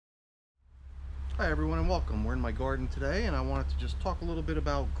Hi everyone and welcome. We're in my garden today and I wanted to just talk a little bit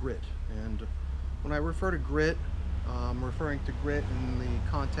about grit. And when I refer to grit, I'm referring to grit in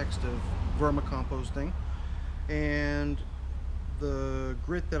the context of vermicomposting. And the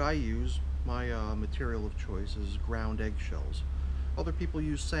grit that I use, my material of choice, is ground eggshells. Other people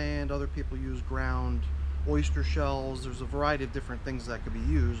use sand, other people use ground oyster shells. There's a variety of different things that could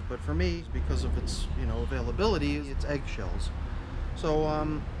be used, but for me, because of its availability, it's eggshells. So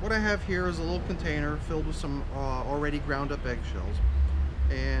what I have here is a little container filled with some already ground up eggshells,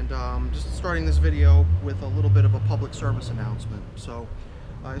 and just starting this video with a little bit of a public service announcement. So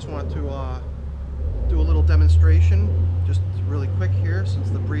I just wanted to do a little demonstration, just really quick here, since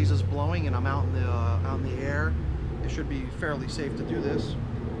the breeze is blowing and I'm out in the air. It should be fairly safe to do this.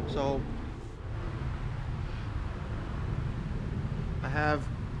 So I have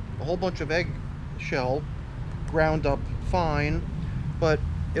a whole bunch of eggshell ground up fine, but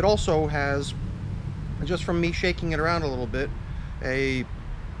it also has, just from me shaking it around a little bit, a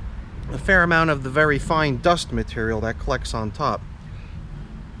fair amount of the very fine dust material that collects on top.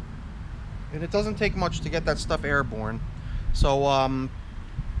 And it doesn't take much to get that stuff airborne. So I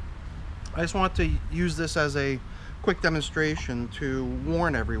just want to use this as a quick demonstration to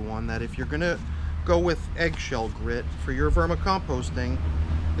warn everyone that if you're gonna go with eggshell grit for your vermicomposting,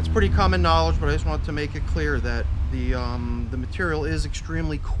 it's pretty common knowledge, but I just want to make it clear that the material is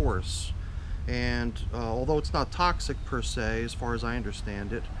extremely coarse, and although it's not toxic per se, as far as I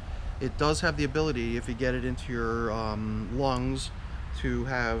understand it, it does have the ability, if you get it into your lungs, to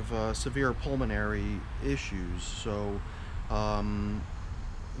have severe pulmonary issues. So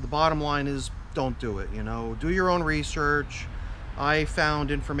the bottom line is, don't do it. Do your own research. I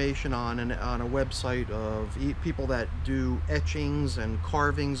found information on a website of people that do etchings and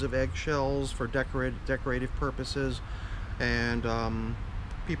carvings of eggshells for decorative purposes, and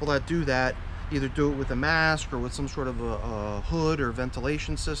people that do that either do it with a mask or with some sort of a hood or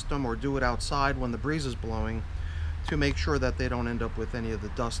ventilation system, or do it outside when the breeze is blowing, to make sure that they don't end up with any of the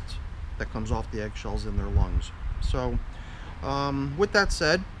dust that comes off the eggshells in their lungs. So with that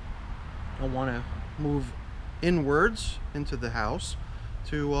said, I want to move inwards into the house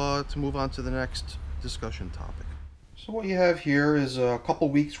to move on to the next discussion topic. So what you have here is a couple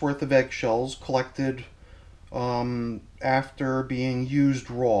weeks worth of eggshells collected after being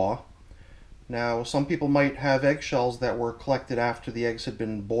used raw. Now, some people might have eggshells that were collected after the eggs had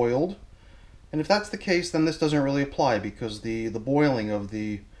been boiled, and if that's the case, then this doesn't really apply, because the boiling of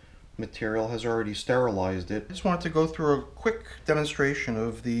the material has already sterilized it. I just wanted to go through a quick demonstration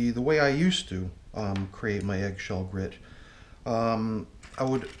of the way I used to create my eggshell grit. I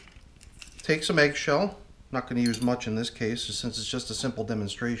would take some eggshell, not going to use much in this case since it's just a simple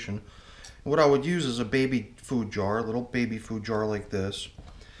demonstration. And what I would use is a baby food jar, a little baby food jar like this.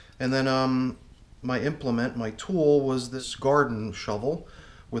 And then my implement, my tool, was this garden shovel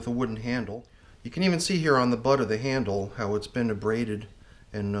with a wooden handle. You can even see here on the butt of the handle how it's been abraded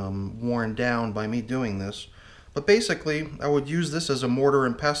and worn down by me doing this. But basically, I would use this as a mortar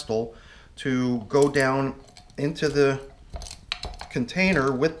and pestle to go down into the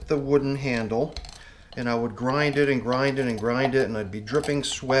container with the wooden handle, and I would grind it and grind it and grind it, and I'd be dripping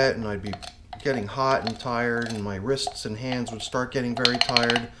sweat, and I'd be getting hot and tired, and my wrists and hands would start getting very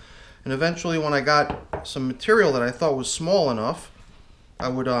tired. And eventually, when I got some material that I thought was small enough, I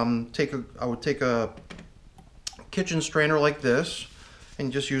would take a kitchen strainer like this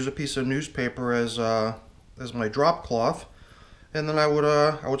and just use a piece of newspaper as my drop cloth, and then I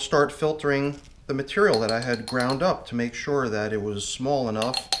would start filtering the material that I had ground up to make sure that it was small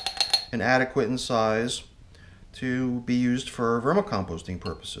enough and adequate in size to be used for vermicomposting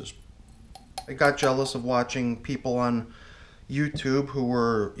purposes. I got jealous of watching people on YouTube who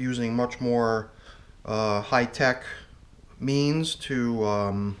were using much more high-tech means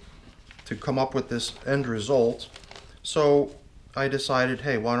to come up with this end result. So I decided,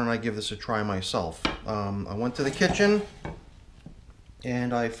 hey, why don't I give this a try myself? I went to the kitchen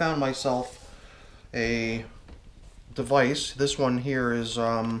and I found myself a device. This one here is,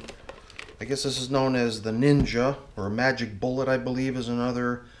 I guess this is known as the Ninja, or Magic Bullet, I believe, is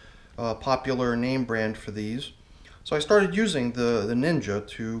another popular name brand for these. So I started using the Ninja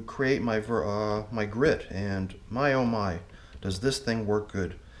to create my grit, and my oh my, does this thing work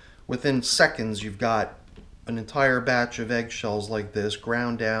good. Within seconds, you've got an entire batch of eggshells like this,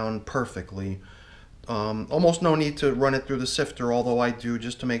 ground down perfectly. Almost no need to run it through the sifter, although I do,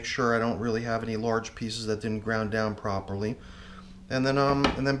 just to make sure I don't really have any large pieces that didn't ground down properly. And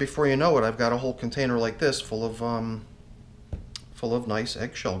then before you know it, I've got a whole container like this full of nice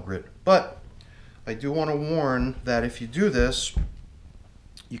eggshell grit. But I do want to warn that if you do this,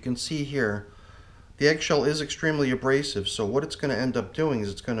 you can see here, the eggshell is extremely abrasive, so what it's going to end up doing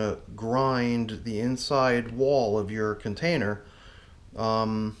is it's going to grind the inside wall of your container,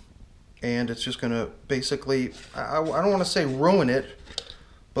 and it's just going to basically, I don't want to say ruin it,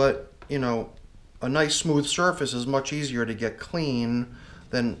 but you know, a nice smooth surface is much easier to get clean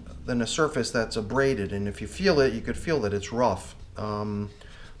than a surface that's abraded, and if you feel it, you could feel that it's rough.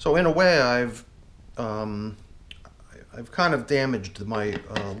 So in a way, I've kind of damaged my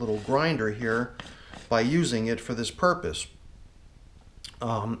little grinder here by using it for this purpose.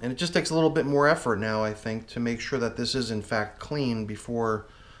 And it just takes a little bit more effort now, I think, to make sure that this is in fact clean before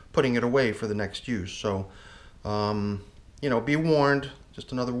putting it away for the next use. So, you know, be warned,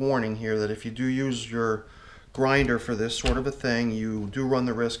 just another warning here, that if you do use your grinder for this sort of a thing, you do run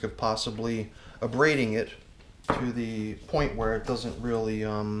the risk of possibly abrading it to the point where it doesn't really,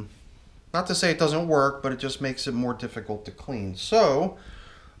 not to say it doesn't work, but it just makes it more difficult to clean. So,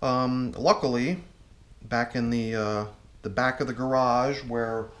 luckily, back in the back of the garage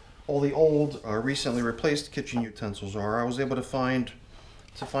where all the old recently replaced kitchen utensils are, I was able to find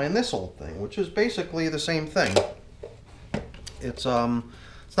this old thing, which is basically the same thing. It's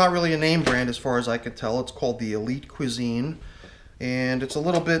not really a name brand as far as I could tell. It's called the Elite Cuisine, and it's a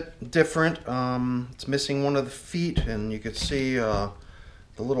little bit different. It's missing one of the feet, and you could see the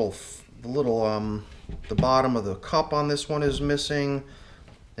bottom of the cup on this one is missing.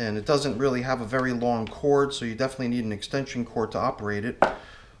 And it doesn't really have a very long cord, so you definitely need an extension cord to operate it.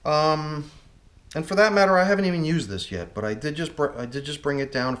 And for that matter, I haven't even used this yet, but I did just bring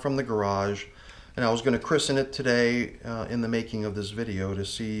it down from the garage, and I was going to christen it today in the making of this video to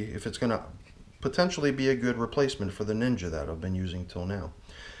see if it's going to potentially be a good replacement for the Ninja that I've been using till now.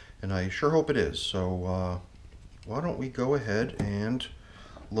 And I sure hope it is. So why don't we go ahead and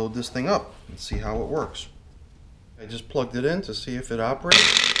load this thing up and see how it works. I just plugged it in to see if it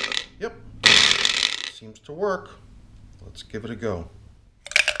operates. Yep, seems to work. Let's give it a go.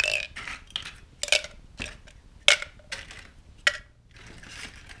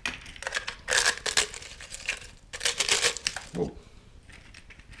 Whoa.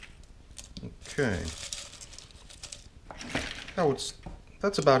 Okay. Now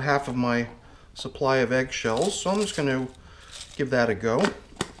that's about half of my supply of eggshells, so I'm just going to give that a go.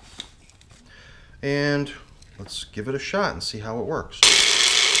 And let's give it a shot and see how it works.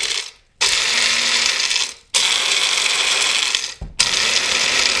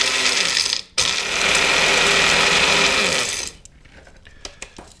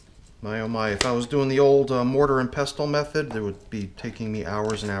 My oh my, if I was doing the old mortar and pestle method, it would be taking me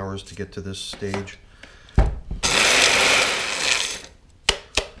hours and hours to get to this stage.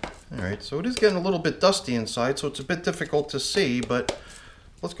 Alright, so it is getting a little bit dusty inside, so it's a bit difficult to see, but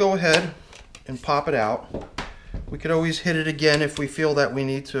let's go ahead and pop it out. We could always hit it again if we feel that we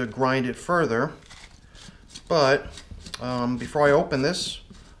need to grind it further. But before I open this,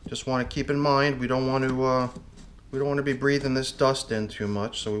 just want to keep in mind we don't want to be breathing this dust in too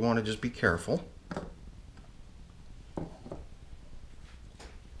much, so we want to just be careful.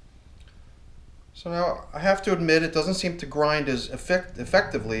 So now I have to admit it doesn't seem to grind as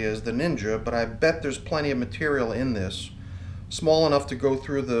effectively as the Ninja, but I bet there's plenty of material in this, small enough to go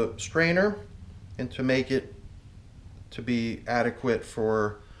through the strainer and to make it to be adequate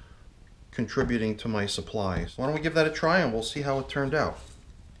for contributing to my supply. So why don't we give that a try and we'll see how it turned out.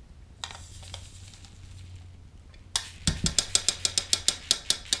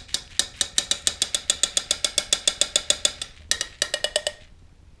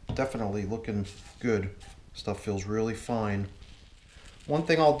 Definitely looking good. Stuff feels really fine. One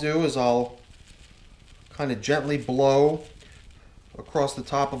thing I'll do is I'll kind of gently blow across the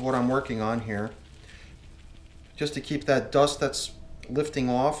top of what I'm working on here, just to keep that dust that's lifting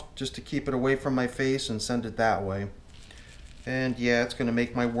off, just to keep it away from my face and send it that way. And yeah, it's going to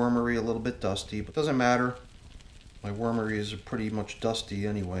make my wormery a little bit dusty, but doesn't matter. My wormery is pretty much dusty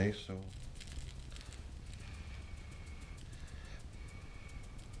anyway, so.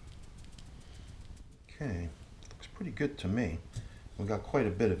 Okay, looks pretty good to me. We got quite a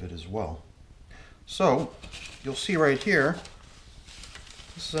bit of it as well. So, you'll see right here,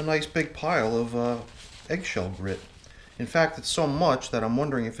 this is a nice big pile of eggshell grit. In fact, it's so much that I'm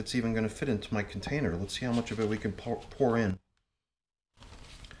wondering if it's even going to fit into my container. Let's see how much of it we can pour in.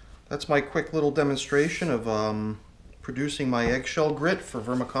 That's my quick little demonstration of producing my eggshell grit for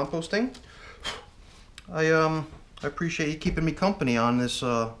vermicomposting. I appreciate you keeping me company on this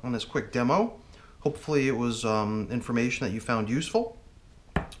quick demo. Hopefully it was information that you found useful.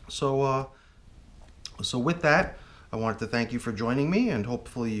 So with that, I wanted to thank you for joining me, and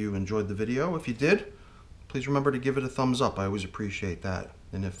hopefully you enjoyed the video. If you did, please remember to give it a thumbs up. I always appreciate that.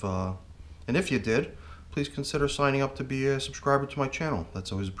 And if And if you did, please consider signing up to be a subscriber to my channel.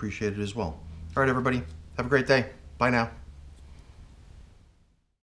 That's always appreciated as well. All right, everybody. Have a great day. Bye now.